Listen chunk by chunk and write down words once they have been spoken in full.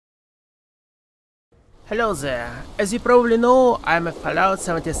Hello there, as you probably know, I'm a Fallout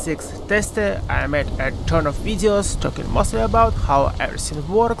 76 tester. I made a ton of videos talking mostly about how everything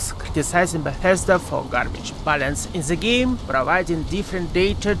works, criticizing Bethesda for garbage balance in the game, providing different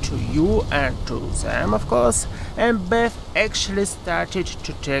data to you and to them of course, and Beth actually started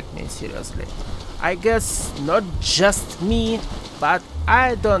to take me seriously. I guess not just me, but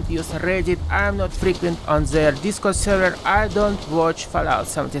I don't use Reddit, I'm not frequent on their Discord server, I don't watch Fallout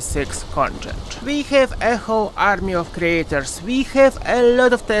 76 content. We have a whole army of creators, we have a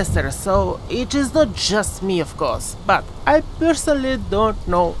lot of testers, so it is not just me of course, but I personally don't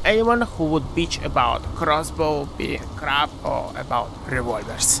know anyone who would bitch about Crossbow being crap or about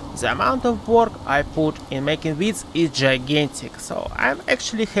revolvers. The amount of work I put in making vids is gigantic, so I'm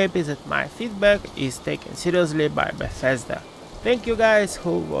actually happy that my feedback is taken seriously by Bethesda. Thank you guys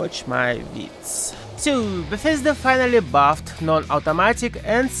who watch my vids. So, Bethesda finally buffed non-automatic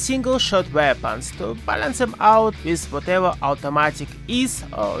and single-shot weapons to balance them out with whatever automatic is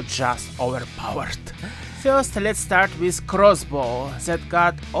or just overpowered. First, let's start with Crossbow, that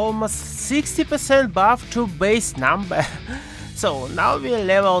got almost 60% buff to base number. So now we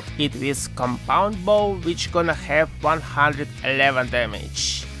leveled it with Compound Bow, which gonna have 111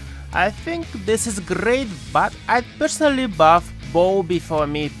 damage. I think this is great, but I personally buff Bow before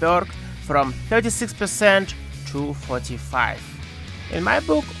me perk from 36% to 45%. In my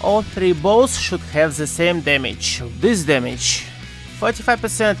book, all three bows should have the same damage, this damage.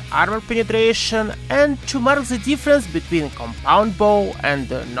 45% armor penetration, and to mark the difference between Compound Bow and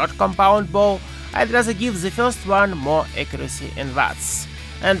not Compound Bow, I'd rather give the first one more accuracy in watts,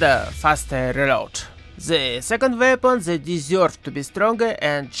 and a faster reload. The second weapon that deserves to be stronger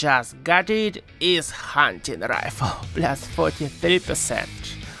and just got it is Hunting Rifle, plus 43%.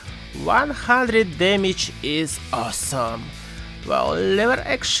 100 damage is awesome. Well, Lever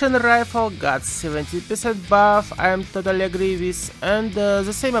Action Rifle got 70% buff, I'm totally agree with, and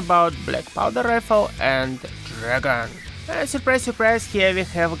the same about Black Powder Rifle and Dragon. And surprise surprise, here we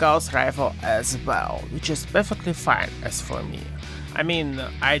have Gauss Rifle as well, which is perfectly fine as for me. I mean,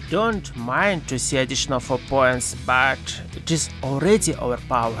 I don't mind to see additional 4 points, but it is already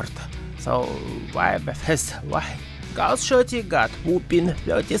overpowered. So why Bethesda, why? Gauss Shotty got whooping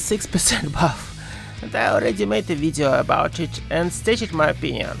 36% buff, and I already made a video about it and stated my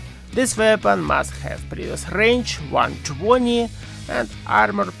opinion. This weapon must have previous range 120 and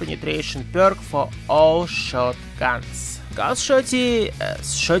armor penetration perk for all shotguns. Gauss Shotty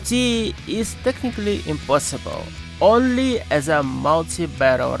as Shotty is technically impossible, only as a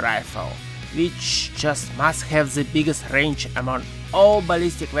multi-barrel rifle, which just must have the biggest range among all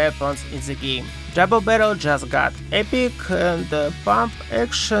ballistic weapons in the game. Double barrel just got epic, and the pump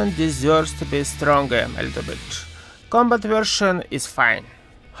action deserves to be stronger a little bit. Combat version is fine.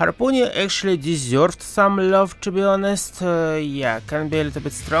 Harpooning actually deserved some love, to be honest. Yeah, can be a little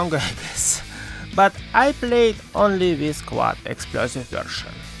bit stronger I guess. But I played only with quad explosive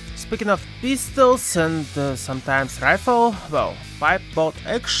version. Speaking of pistols and sometimes rifle, well, pipe bolt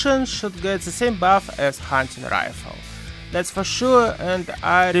action should get the same buff as hunting rifle. That's for sure, and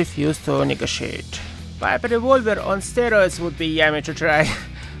I refuse to negotiate. Pipe revolver on steroids would be yummy to try.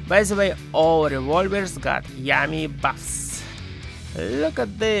 By the way, all revolvers got yummy buffs. Look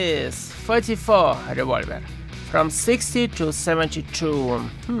at this, 44 revolver. From 60 to 72.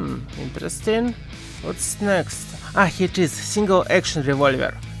 Interesting. What's next? Ah, here it is, single action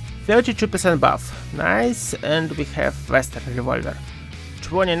revolver. 32% buff, nice, and we have Western revolver,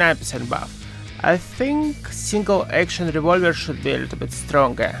 29% buff. I think single action revolver should be a little bit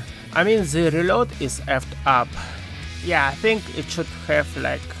stronger. I mean, the reload is effed up. Yeah, I think it should have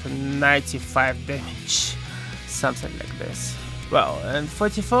like 95 damage, something like this. Well, and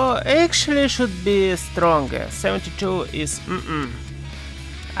 44 actually should be stronger, 72 is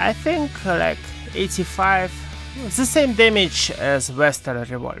I think like 85. It's the same damage as Western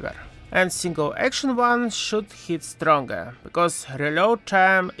revolver, and single action one should hit stronger, because reload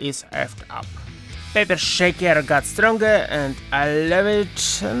time is effed up. Paper Shaker got stronger and I love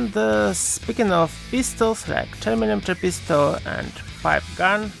it, and speaking of pistols like 10mm pistol and pipe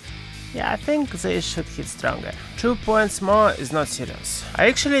gun, yeah, I think they should hit stronger. 2 points more is not serious. I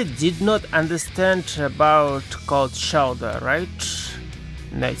actually did not understand about Cold Shoulder, right?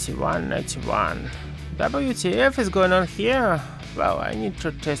 91. WTF is going on here? Well, I need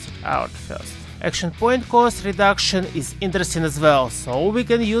to test it out first. Action point cost reduction is interesting as well, so we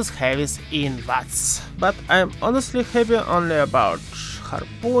can use heavies in watts. But I'm honestly happy only about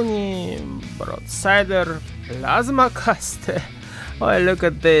harpooning, broadsider, plasma caster. Oh, look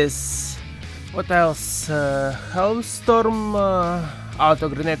at this. What else? Hellstorm, auto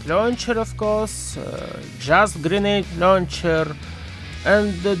grenade launcher, of course, just grenade launcher,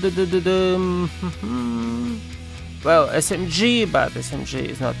 and well, SMG, but SMG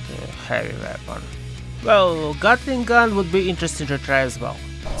is not a heavy weapon. Well, Gatling gun would be interesting to try as well.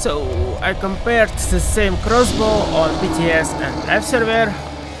 So I compared the same crossbow on PTS and live server.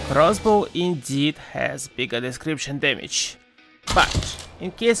 Crossbow indeed has bigger description damage, but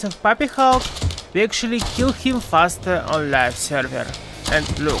in case of Puppy Hulk, we actually kill him faster on live server. And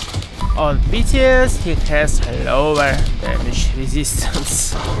look, on PTS he has lower damage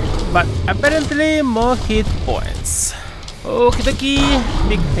resistance, but apparently more hit points. Okie dokie,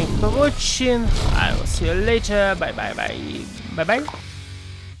 big thank you for watching, I will see you later, bye bye bye, bye bye.